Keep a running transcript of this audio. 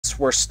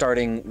we're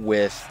starting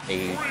with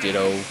a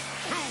Ditto.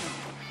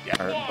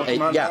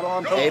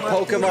 A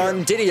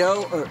Pokemon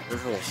Ditto.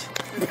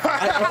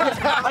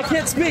 I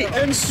can't speak.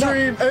 End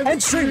stream.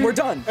 End stream. We're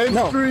done.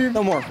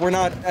 No more. We're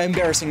not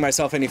embarrassing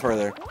myself any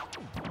further.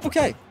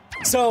 Okay,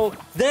 so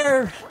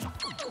they're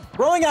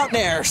rolling out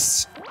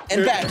airs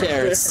and back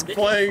airs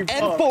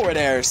and forward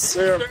airs.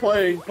 They're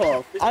playing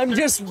Puff. I'm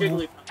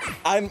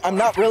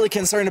not really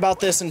concerned about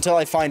this until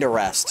I find a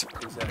rest.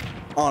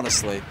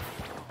 Honestly,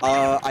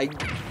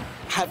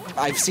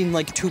 I've seen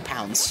like 2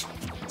 pounds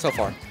so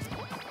far.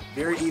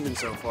 Very even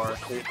so far.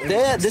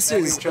 This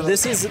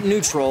is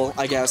neutral,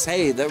 I guess.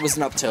 Hey, that was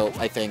an up tilt,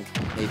 I think,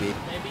 maybe.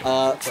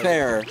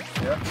 Fair.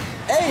 Yeah.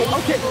 Hey,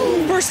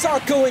 okay. First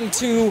stock going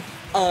to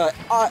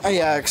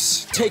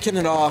IX, taking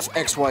it off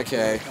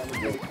XYK.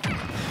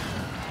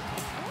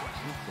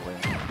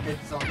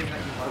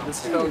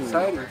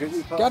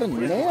 Got a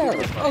nair.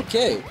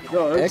 Okay.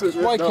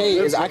 XYK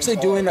is actually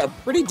doing a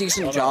pretty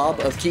decent job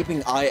of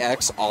keeping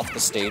IX off the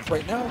stage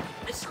right now.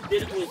 This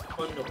bit was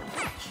fun to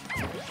watch.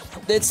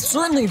 It's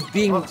certainly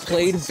being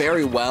played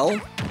very well.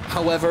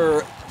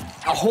 However,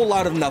 a whole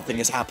lot of nothing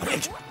is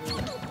happening.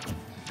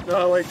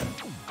 No, like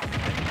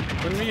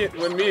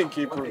when me and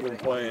Keeper have been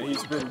playing,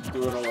 he's been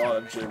doing a lot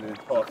of Jin and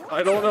Puff.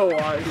 I don't know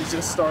why he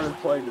just started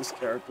playing this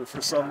character for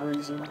some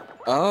reason.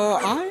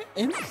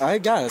 I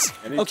guess.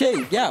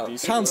 Okay, yeah,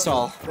 Pound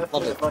Stall.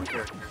 Love it.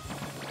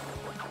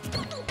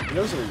 He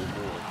knows what he's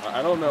doing.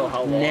 I don't know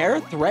how long. Nair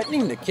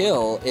threatening to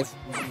kill. If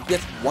you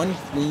get one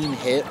clean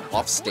hit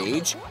off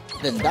stage,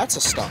 then that's a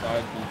stun.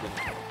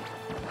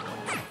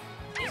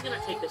 He's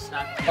gonna take the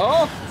stock.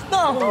 Oh,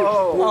 no!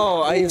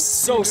 Oh, I was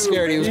so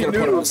scared he was gonna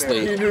put him to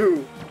sleep. He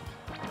knew.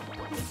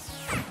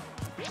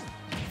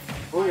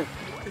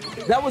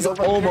 That was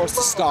almost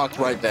a stock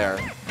right there.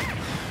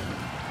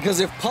 Because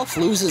if Puff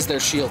loses their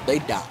shield, they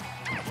die.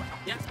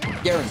 Yeah.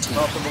 Guaranteed.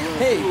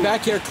 Hey,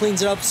 back air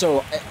cleans it up,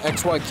 so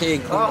XYK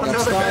cleans up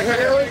stock.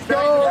 Here we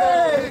go!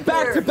 Hey,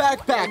 back to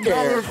back air.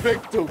 Another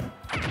victim.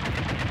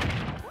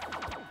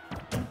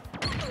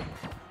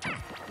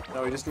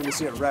 No, we just need to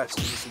see a rest.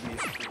 This would be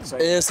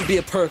exciting. This would be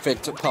a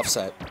perfect Puff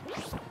set.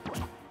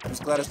 I'm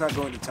just glad it's not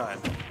going to time.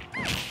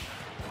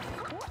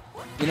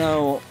 You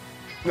know...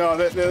 No,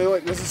 this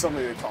is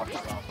something they talked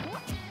about.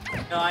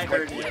 No, I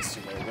heard it.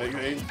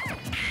 Yesterday.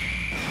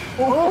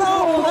 Oh,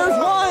 no, there's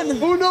one!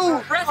 Oh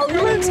no!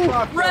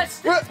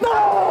 Rest! No!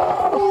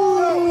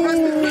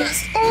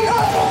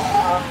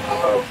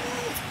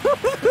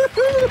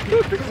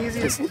 The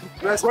easiest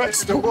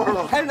rest in the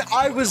world. And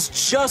I was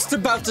just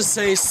about to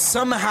say,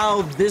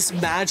 somehow this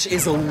match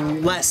is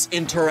less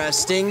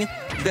interesting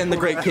than the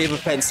Great Cave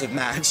Offensive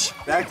match.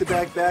 Back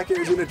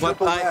airs in a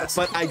triple rest.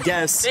 But I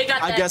guess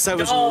I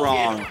was dog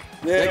wrong. in.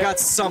 They got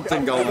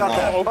something going got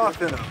that on.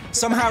 puff in them.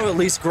 Somehow, at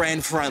least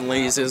Grand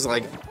Friendlies is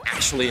like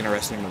actually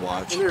interesting to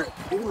watch. They're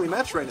evenly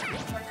matched right now.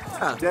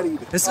 Yeah. Dead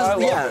even. This is I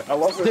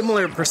love it.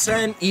 similar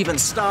percent, even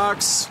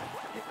stocks.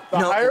 The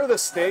higher the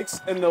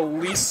stakes and the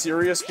least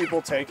serious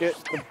people take it,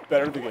 the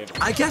better the game.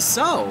 I guess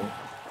so.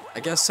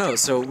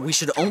 So we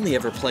should only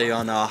ever play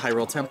on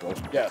Hyrule Temple.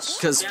 Yes.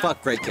 Because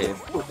fuck Great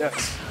Cave.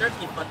 Yes.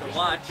 Certainly fun to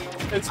watch.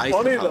 It's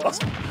funny though.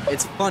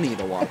 It's funny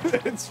to watch.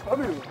 It's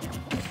funny.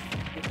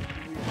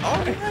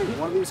 Alright.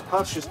 One of these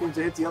puffs just needs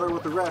to hit the other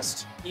with the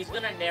rest. He's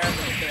gonna nair and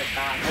he's gonna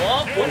die.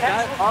 Oh, what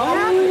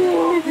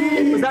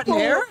happened? Was that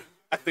Nair?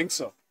 I think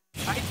so.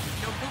 I don't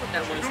know what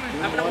that was.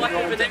 I'm gonna watch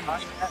over there.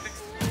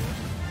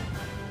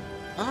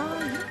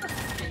 Yeah.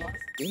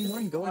 Game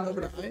 1 going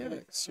over to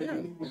IX. Yeah.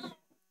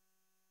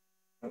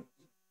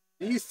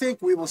 Do you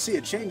think we will see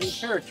a change in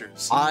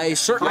characters? I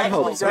certainly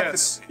hope.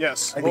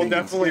 Yes. We'll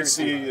definitely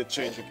see a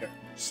change in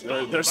characters.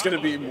 There's going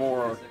to be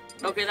more.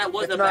 Okay, that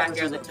was a back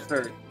air that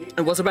took.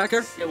 It was a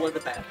backer? It was a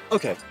back.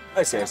 Okay.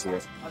 I see. Yeah,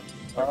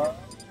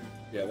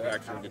 they're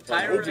actually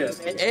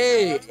good.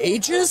 Hey,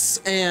 Aegis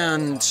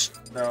and...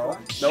 No,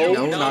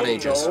 not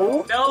Aegis.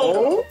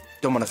 No.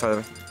 Don't want to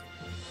further.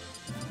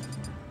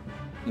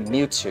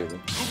 Mewtwo.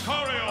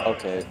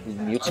 Okay,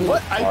 Mewtwo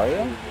What?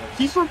 Lucario?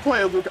 Keeper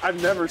play Luke.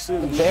 I've never seen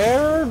him.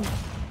 They're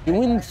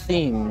doing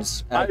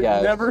themes, I I've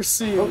guess. never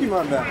seen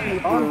Pokemon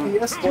Battle on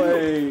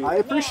PS2. I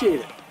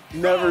appreciate it.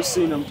 Never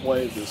seen him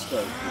play this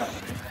way.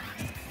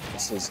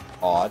 This is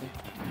odd.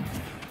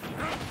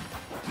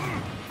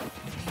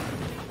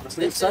 This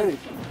is exciting.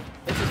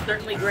 This is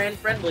certainly Grand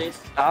Friendlies.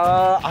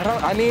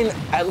 I mean,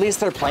 at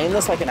least they're playing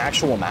this like an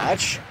actual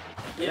match.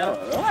 Yeah.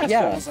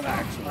 Yeah. Wasn't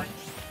actually.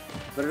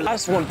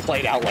 Last one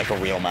played out like a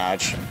real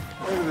match.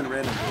 Better than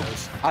random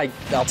videos.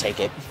 I'll take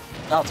it.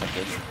 I'll take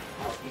it.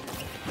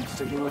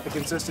 Sticking with the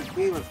consistent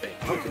theme of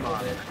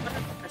Pokemon.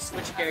 I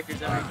switch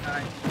characters every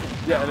time.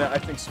 Yeah, I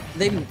think so.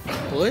 They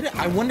could.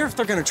 I wonder if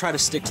they're gonna try to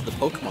stick to the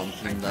Pokemon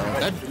theme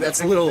though.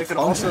 That's a little They could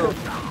also.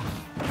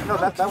 No,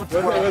 that was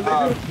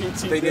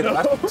what they did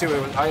last two.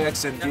 It was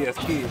IX and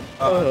VFP.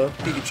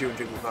 Pikachu and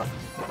Jigglypuff.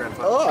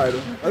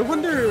 I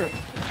wonder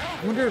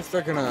if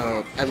they're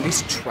gonna at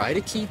least try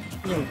to keep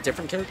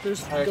different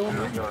characters going.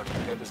 I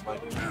just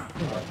like it.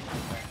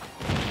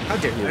 How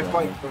dare you? It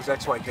was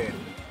XYK.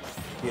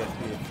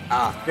 BFP.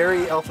 Ah.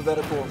 Very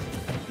alphabetical,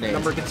 Names.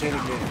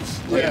 number-containing names.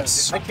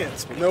 Yes. I can't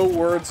speak. No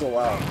words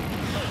allowed.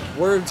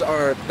 Words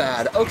are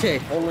bad. Okay,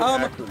 Only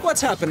acronyms.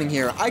 what's happening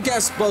here? I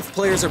guess both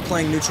players are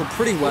playing neutral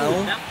pretty well.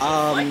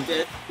 Liked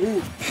it.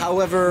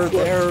 However,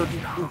 they're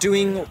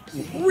doing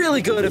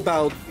really good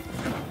about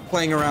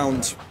playing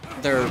around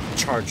their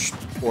charged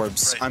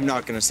orbs. I'm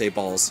not gonna say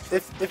balls.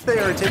 If they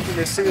are taking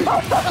this seriously,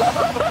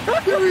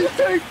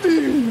 Take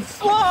these!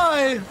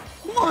 Why?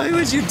 Why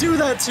would you do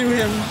that to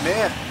him?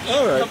 man.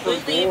 Alright.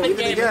 Completely Even even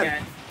game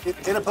again, again.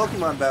 in a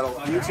Pokemon battle,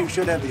 you two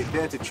should have the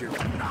advantage here.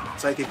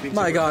 Psychic being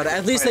My super- god,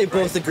 at least they Right.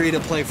 both agree to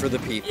play for the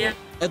people. Yeah.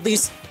 At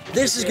least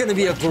this is gonna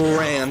be a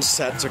grand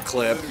set to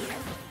clip.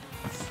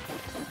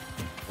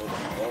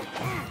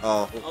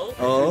 Oh.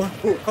 Oh?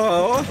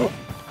 Oh?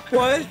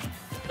 What?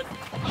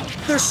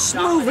 They're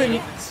moving.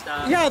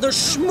 Yeah, they're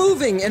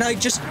moving, and I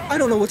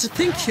don't know what to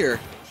think here.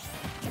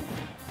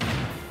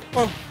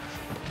 Oh.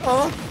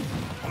 Oh.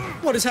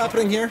 What is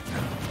happening here?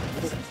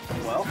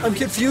 Well, I'm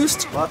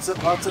confused. lots of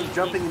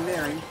jumping and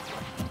naring.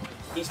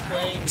 He's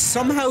playing.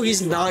 Somehow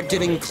he's not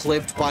getting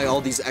clipped by all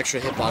these extra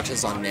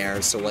hitboxes on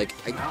Nair, so like,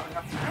 I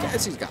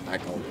guess he's got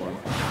that going for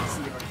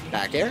him.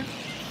 Back air?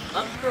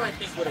 Up throw, I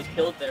think, would have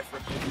killed there for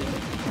me.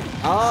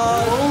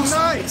 Oh,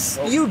 nice!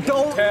 You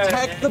don't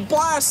tech the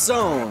blast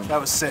zone! That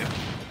was sick.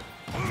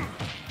 I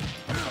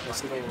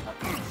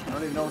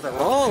don't even know what that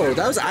was. Oh,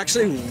 that was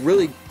actually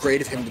really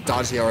great of him to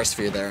dodge the RS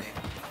sphere there.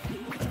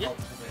 Yep.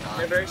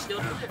 They're very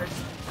skilled players.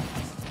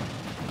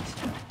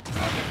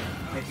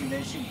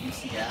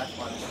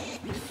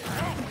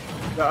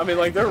 No, I mean,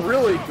 like, they're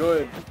really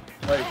good.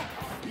 Like,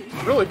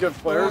 really good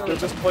players. They're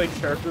just playing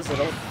characters that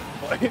don't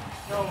play.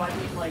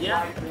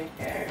 Yeah.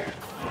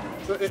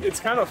 So it's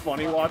kind of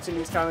funny watching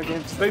these kind of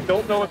games. They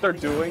don't know what they're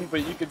doing,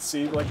 but you can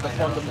see, like, the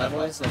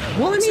fundamentals.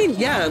 Well, I mean,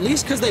 yeah, at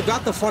least because they've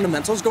got the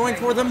fundamentals going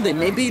for them, they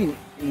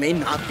may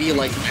not be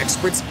like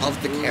experts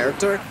of the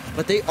character,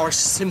 but they are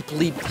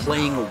simply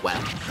playing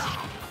well.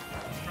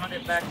 Run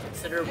it back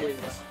considerably.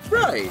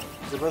 Right.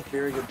 They're both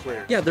very good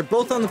players. Yeah, they're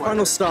both on the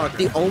final stock.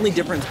 The only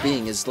difference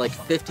being is like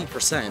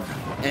 50%.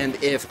 And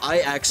if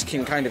IX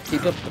can kind of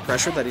keep up the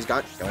pressure that he's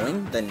got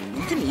going, then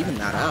you can even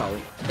that out.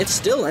 It's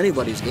still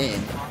anybody's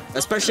game,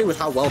 especially with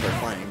how well they're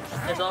playing.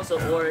 There's also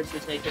Orange to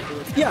take into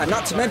account. Yeah,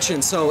 not to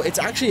mention, so it's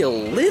actually a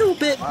little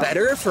bit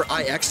better for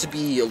IX to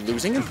be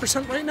losing in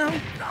percent right now.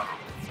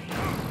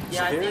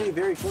 Yeah, I Very, think,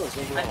 very close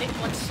overall. I think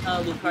once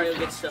Lucario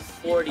gets to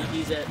 40,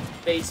 he's at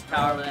base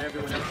power that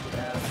everyone else would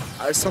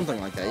have.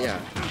 Something like that, yeah.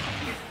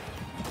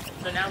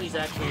 So now he's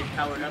actually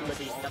powered up, but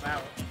he's come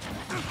out.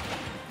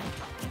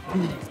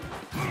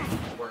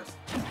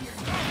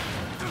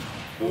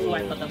 Ooh,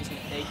 I thought that was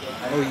gonna take it.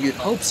 Oh, you'd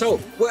hope so.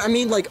 Well, I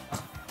mean, like,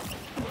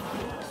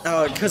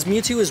 because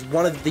Mewtwo is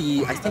one of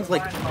the, I think,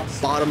 like,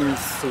 bottom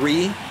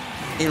 3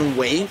 in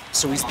weight,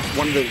 so he's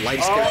one of the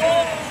lightest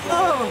characters.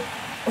 Oh,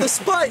 the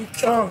spike!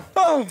 Oh,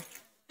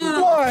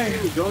 why?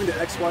 Going to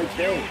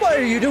XYK. Why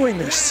are you doing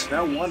this?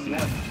 Now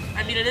 1-1.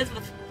 I mean, it is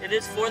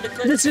for the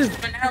clip This is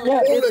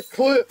finale.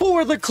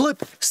 for the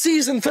clip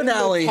season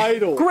finale,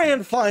 title.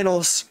 grand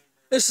finals.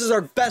 This is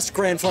our best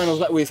grand finals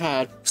that we've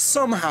had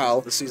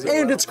somehow, season and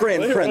finale. it's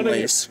grand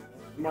friendlies.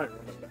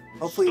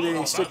 Hopefully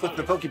they stick with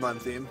the Pokemon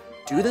theme.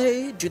 Do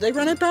they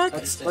run it back?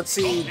 Let's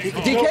see. DK?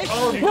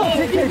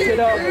 DK it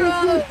up.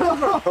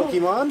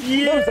 Pokemon?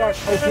 Those are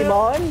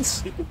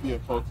Pokemons. He could be a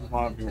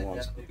Pokemon if he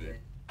wants to be.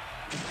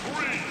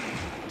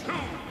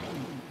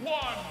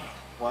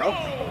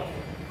 Wow.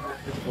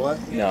 What?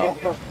 No.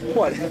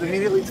 What? He's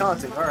immediately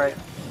taunting. All right.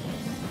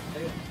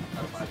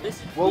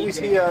 Well, we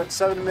see a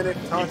 7-minute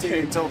taunting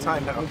until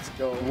timeout.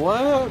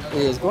 What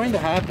is going to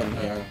happen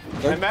here?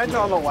 I imagine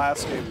on the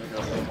last game they're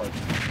going to like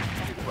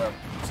web.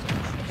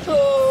 I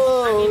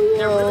mean,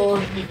 they're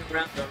really keeping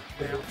around though.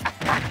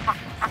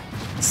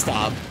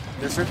 Stop.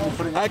 They're certainly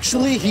putting.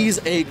 Actually,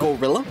 he's a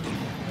gorilla.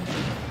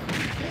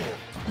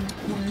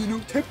 You know,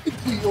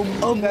 technically,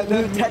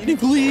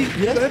 Technically,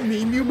 yeah. that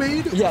meme you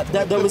made? Yeah,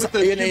 that was With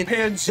the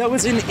chimpanzee. that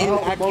was an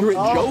inaccurate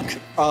joke.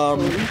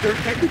 They're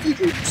technically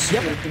apes.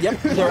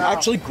 Yep, they're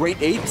actually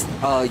great apes.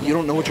 You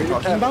don't know what you're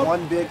talking Have about.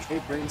 one big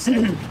ape brain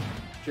cell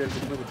shared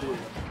between the two of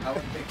them.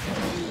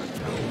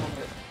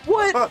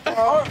 What?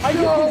 I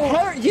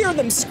can hear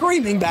them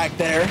screaming back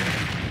there.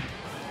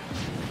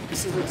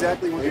 This is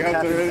exactly what They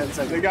happened in 10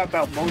 seconds. they got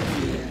that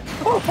monkey.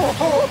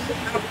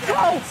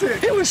 Ow!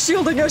 It was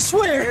shielding, I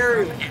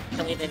swear.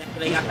 Tell me they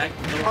got back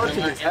to the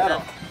Punching his head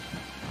off.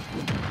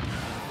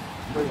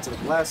 Right to the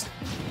blast.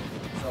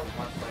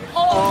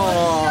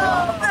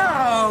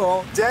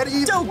 Oh, Dead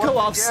even. don't go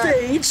off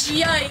stage.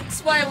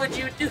 Yikes, why would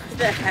you do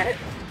that?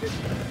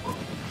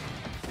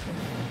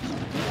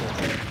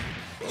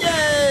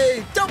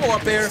 Yay! Double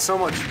up air. So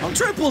much.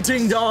 Triple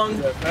ding dong.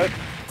 That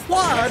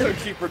Quad.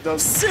 keeper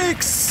does.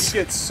 6. He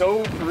gets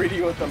so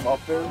greedy with them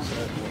up there.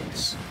 That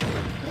works.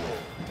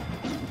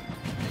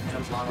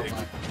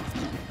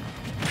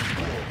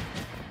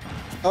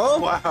 Oh,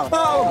 Wow.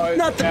 oh,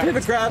 not the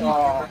pivot grab.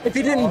 If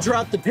he didn't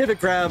drop the pivot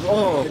grab,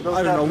 oh,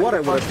 I don't know what I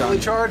would have done.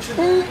 Charge.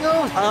 There he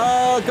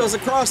goes. Goes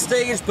across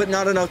stage, but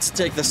not enough to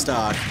take the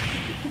stock.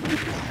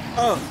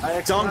 Oh,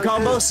 Dom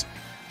combos.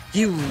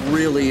 He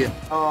really,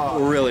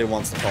 really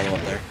wants to follow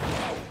up there.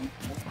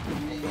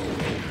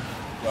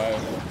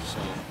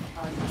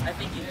 I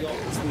think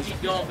he's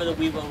going for the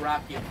We Will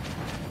Rock You.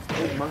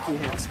 Big monkey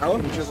hands. Each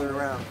other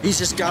around. He's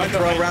just got to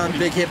throw around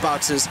big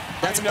hitboxes.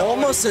 That's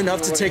almost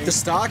enough to take the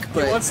stock,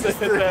 but... He wants to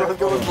hit that.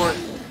 Going for it.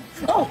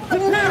 Oh,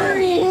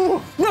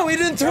 no, he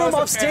didn't throw him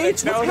off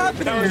stage. What's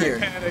happening here?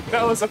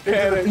 That was a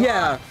panic.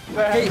 Yeah,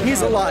 hey,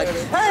 he's alive.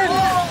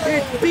 And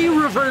it B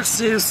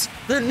reverses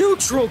the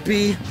neutral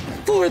B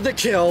for the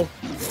kill,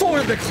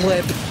 for the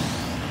clip,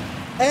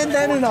 and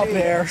then an up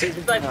air. This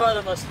is by far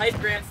the most hype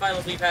grand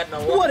finals we've had in a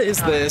long time. What is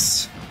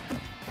this?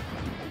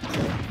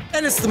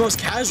 And it's the most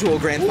casual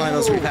grand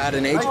finals we've had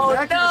in ages. Oh,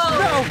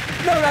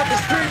 No, not the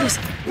strings.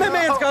 My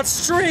man's got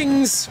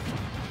strings.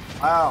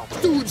 Wow.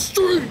 Doing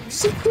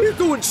strings. We're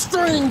doing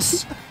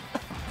strings.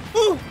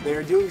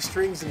 They're doing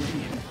strings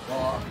indeed.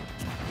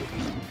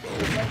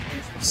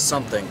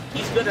 Something.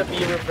 He's gonna be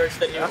reversed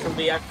the neutral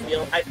B. I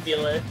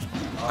feel it.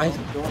 I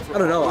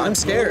don't know. I'm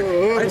scared.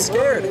 I'm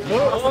scared.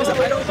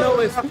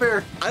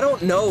 I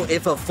don't know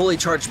if a fully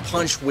charged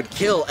punch would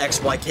kill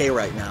XYK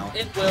right now.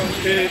 It will.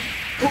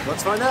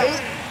 Let's find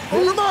out.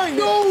 Never mind.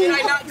 No. Did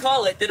I not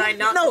call it? Did I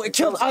not? No, it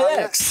killed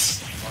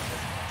IX.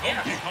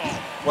 Yeah.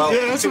 Well,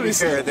 that's to what be he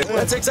fair, said.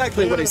 That's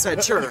exactly what he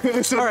said. Sure.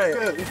 All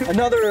right.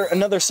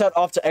 Another set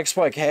off to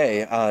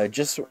XYK.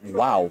 Just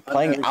wow,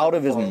 playing out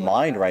of his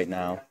mind right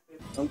now.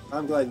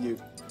 I'm glad you.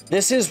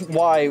 This is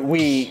why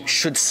we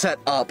should set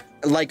up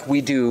like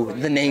we do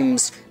the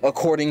names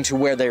according to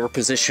where they are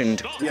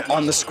positioned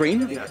on the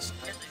screen. Yes.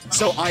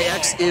 So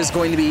IX is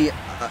going to be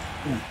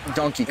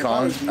Donkey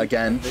Kong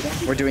again.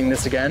 We're doing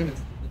this again.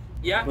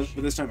 Yeah. But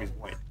this time he's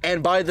white.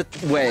 And by the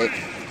way,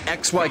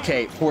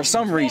 XYK, for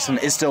some reason,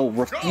 is still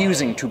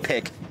refusing to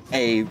pick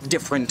a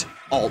different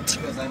alt.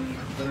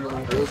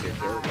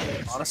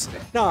 Honestly.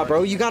 Nah,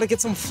 bro, you gotta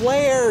get some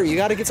flair. You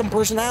gotta get some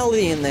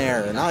personality in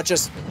there, not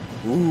just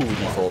ooh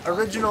default.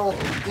 Original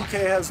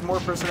DK has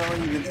more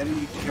personality than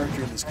any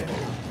character in this game.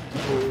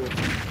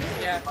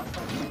 Yeah.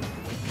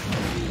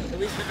 At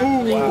least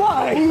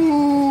Why?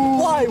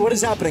 Why? What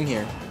is happening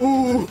here?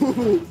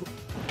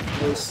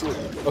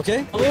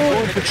 Okay.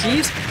 Going for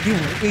cheese.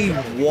 He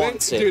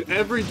wants it. Dude,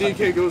 every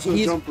DK goes with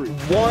He jump read.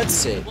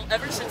 wants it. Well,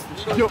 ever since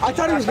Little I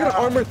thought he was gonna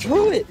armor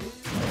through it.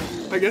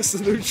 I guess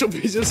the neutral B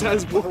just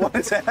has more.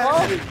 What's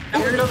happening?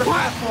 You're to the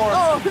platform.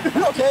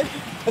 Oh, okay.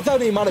 I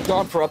thought he might have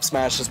gone for up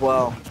smash as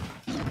well.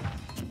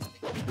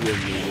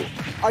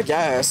 I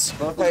guess.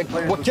 Like,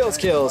 what kills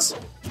kills.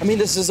 I mean,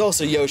 this is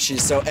also Yoshi,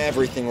 so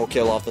everything will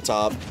kill off the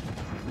top.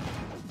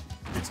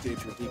 Good stage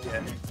for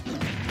DK.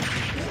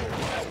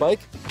 Spike?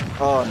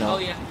 Oh no. Oh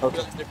yeah.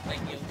 Okay. They're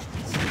playing you.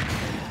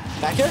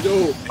 Back here?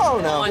 No. Oh Oh,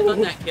 no. I thought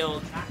that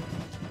killed.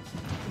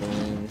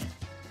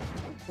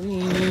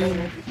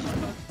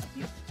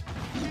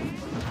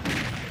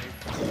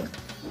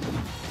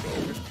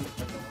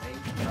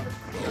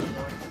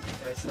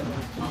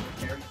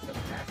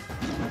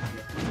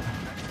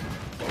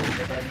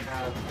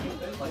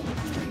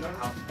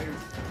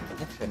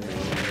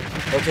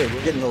 Okay,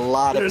 we're getting a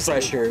lot of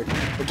pressure.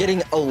 We're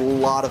getting a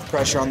lot of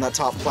pressure on that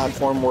top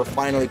platform. We're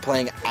finally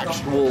playing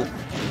actual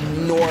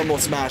normal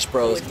Smash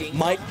Bros.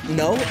 Might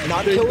no,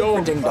 not kill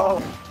for Ding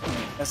Dong.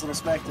 That's on a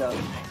SmackDown.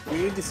 We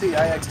need to see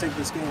IX take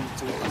this game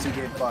to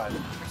Game 5.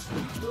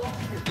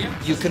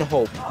 You can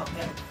hope.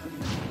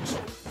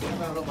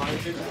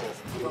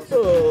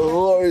 Oh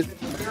Lord.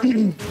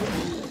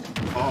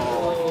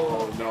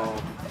 Oh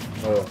no.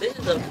 This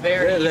is a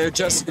very. They're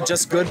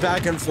just good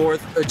back and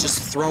forth,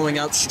 just throwing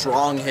out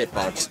strong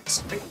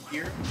hitboxes.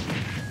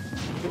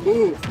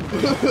 Ooh.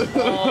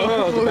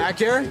 Oh, the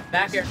back air?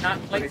 Back air, not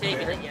quite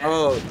taking it yet.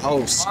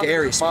 Oh,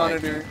 scary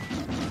Spike. Monitor.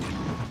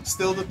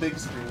 Still the big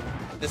screen.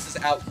 This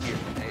is out here,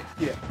 right?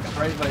 Yeah.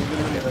 Right, like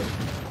literally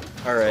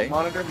like All right.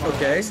 monitor.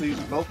 Okay. So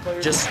both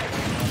players. Just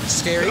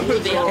scary.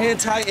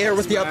 Anti-air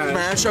with the up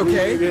smash.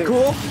 Okay,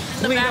 cool.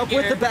 Clean up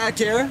with the back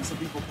air. so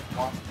people can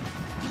watch.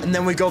 And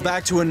then we go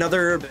back to a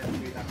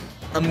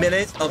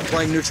minute of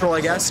playing neutral, I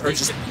guess, or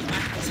just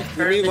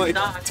You mean like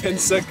 10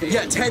 seconds?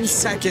 yeah, 10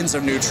 seconds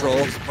of neutral,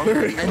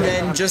 and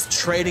then just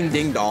trading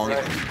Ding Dong.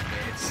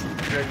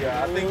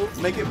 Yeah, I think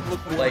make it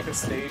look more like a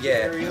stage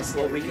area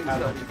so what we we can can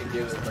do, have we can do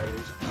is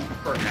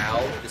for now,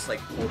 just like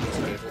pull these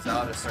cables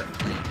out a certain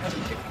thing.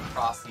 If we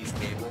cross these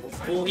cables,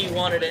 Ooh, he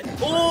wanted it.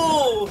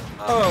 Ooh!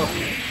 Oh.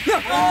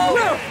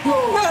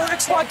 No,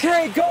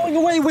 XYK going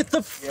away with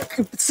the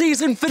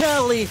season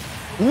finale.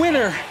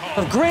 Winner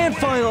of Grand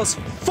Finals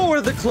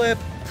for the clip,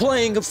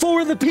 playing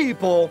for the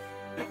people.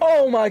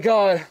 Oh my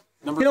God.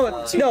 You know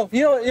what? No,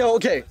 you know what?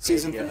 Okay.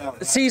 Season finale.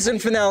 Season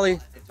finale.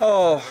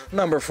 Oh,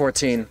 number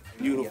 14.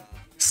 Beautiful.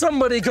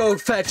 Somebody go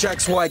fetch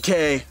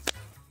XYK.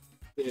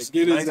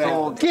 get his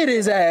ass. Get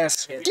his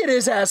ass. Get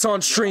his ass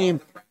on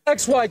stream.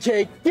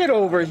 XYK, get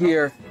over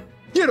here.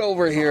 Get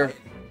over here.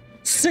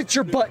 sit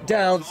your butt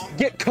down.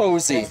 Get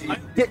cozy.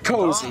 Get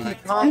cozy.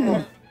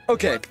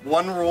 Okay.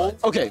 One rule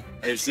Okay.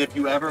 is if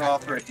you ever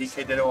offer a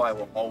DK Ditto, I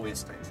will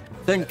always take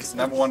it. It's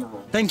number one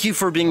rule. Thank you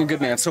for being a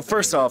good man. So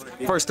first off,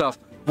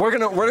 we're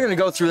gonna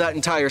go through that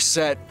entire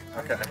set.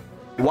 Okay.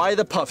 Why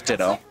the Puff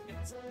Ditto?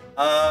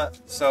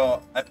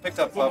 So I picked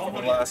up Puff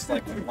over the last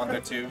like month or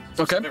two.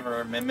 Okay.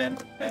 For Min,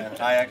 and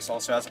IX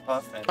also has a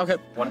Puff. And Okay.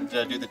 wanted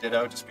to do the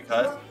Ditto just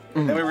because.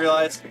 Then we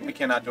realized we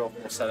cannot do a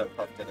full set of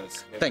Puff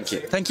Dittos. Thank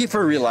you. Thank you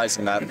for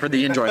realizing that, for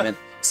the enjoyment.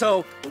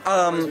 So,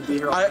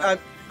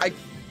 I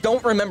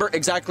don't remember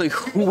exactly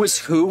who was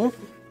who.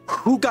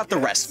 Who got the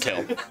rest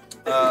kill?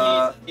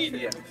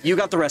 You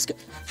got the rest kill.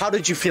 How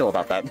did you feel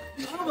about that?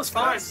 It was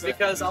fine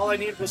because all I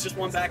needed was just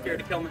one back here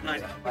to kill him at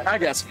night. I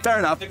guess. Fair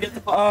enough.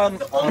 The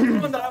only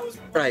one that I was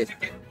Right.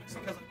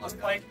 because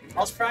I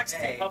was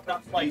practicing Puff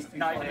not like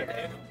 9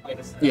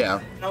 minutes. Yeah.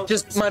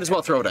 Just might as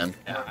well throw it in.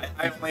 Yeah,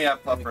 I only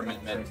have Puff for Min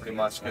pretty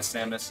much because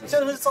Samus is.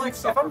 So it's like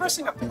if I'm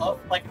versing a Puff,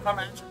 like if I'm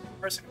actually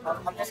versing a Puff,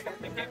 I'm just gonna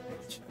make game.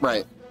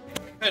 Right.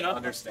 You know?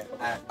 Understand.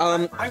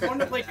 I want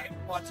to play Game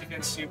Watch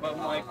against you, but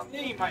I'm like,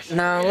 yeah, you might.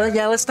 No,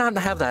 yeah, let's not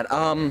have that.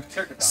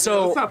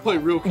 So Let's not play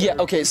real. yeah,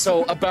 okay.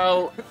 So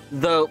about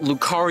the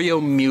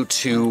Lucario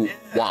Mewtwo,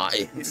 why?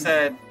 He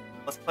said,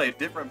 let's play a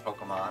different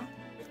Pokemon.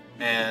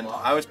 And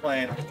I was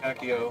playing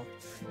Kakio.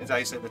 Is that how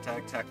you say the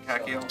tag?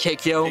 Kakio?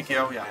 Kikyo.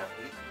 Kakio,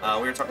 yeah.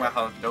 We were talking about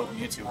how dope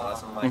Mewtwo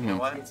was. I'm like, you know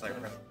what? It's like,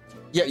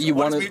 Yeah, you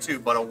one want is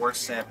Mewtwo, but a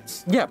worse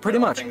Samus. Yeah, pretty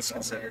All much. Things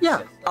considered.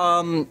 Yeah.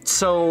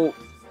 So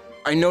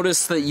I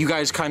noticed that you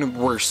guys kind of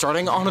were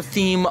starting on a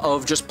theme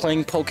of just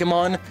playing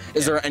Pokemon.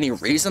 Is there any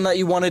reason that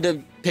you wanted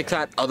to pick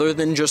that other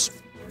than just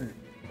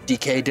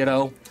DK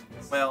Ditto?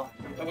 Well,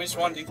 We just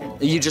wanted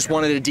to You just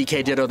wanted a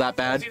DK Ditto that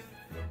bad?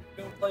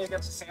 go play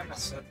against the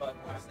Samus, but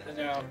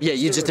you know. Yeah,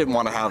 you just didn't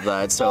want to have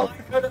that, so.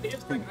 Well, here's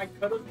the thing, I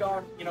could have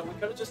gone, you know, we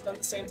could have just done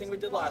the same thing we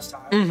did last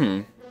time.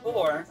 Mm-hmm.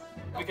 Or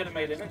we could have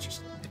made it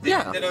interesting.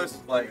 Yeah. Ditto's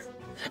like.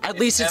 At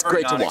least it's never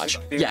great to not watch.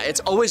 exciting. Yeah, it's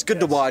always good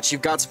to watch.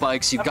 You've got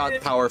spikes, you've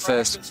got Power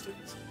Fist.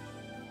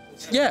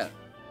 Yeah.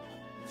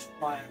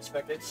 My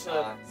aspect, it's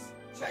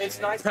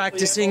nice. to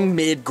Practicing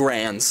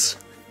mid-grands.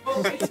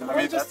 play able- Well,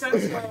 it's just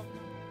sense,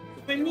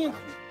 between me and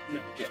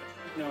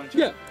no,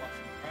 Yeah.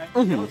 right?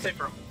 Mhm. I would say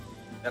for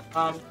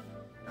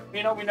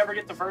you know, we never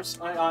get the verse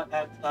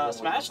at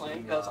Smash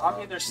Lane because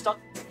I'm either stuck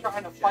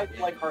trying to fight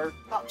like our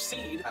top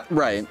seed,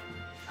 Right.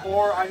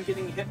 or I'm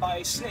getting hit by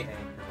a snake.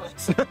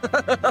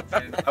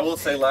 I will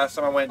say, last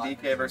time I went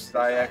DK versus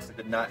IX, it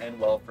did not end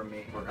well for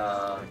me.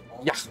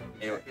 Yeah.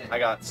 I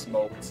got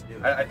smoked.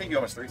 I think you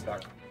almost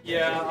 3-starred.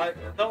 Yeah,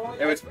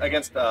 It was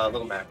against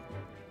Little Mac.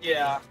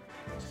 yeah.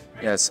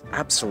 Yes,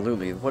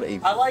 absolutely. What a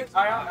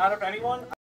Out of anyone,